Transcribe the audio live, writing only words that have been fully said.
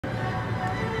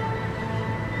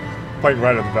Playing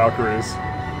right on the Valkyries.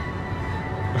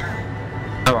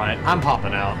 Alright, I'm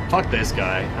popping out. Fuck this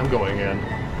guy. I'm going in.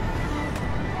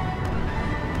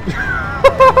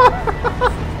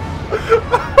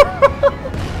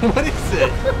 What is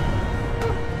it?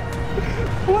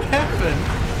 What happened?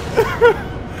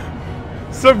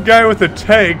 Some guy with a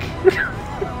tank.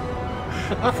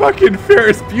 Fucking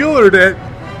Ferris Bueller'd it.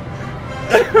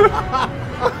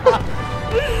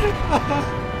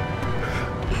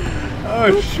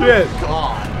 Oh shit.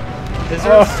 God. Is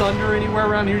there a sunder anywhere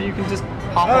around here you can just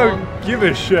hop I on? don't give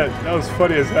a shit. That was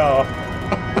funny as hell.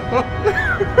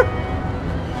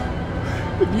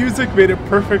 The music made it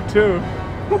perfect too.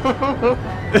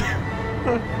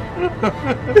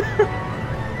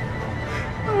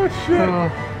 Oh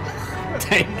shit.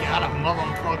 Take out a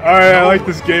motherfucker. Alright, I like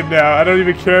this game now. I don't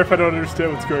even care if I don't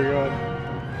understand what's going on.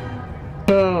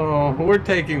 Oh, we're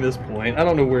taking this point. I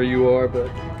don't know where you are, but...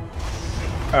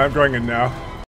 I'm going in now.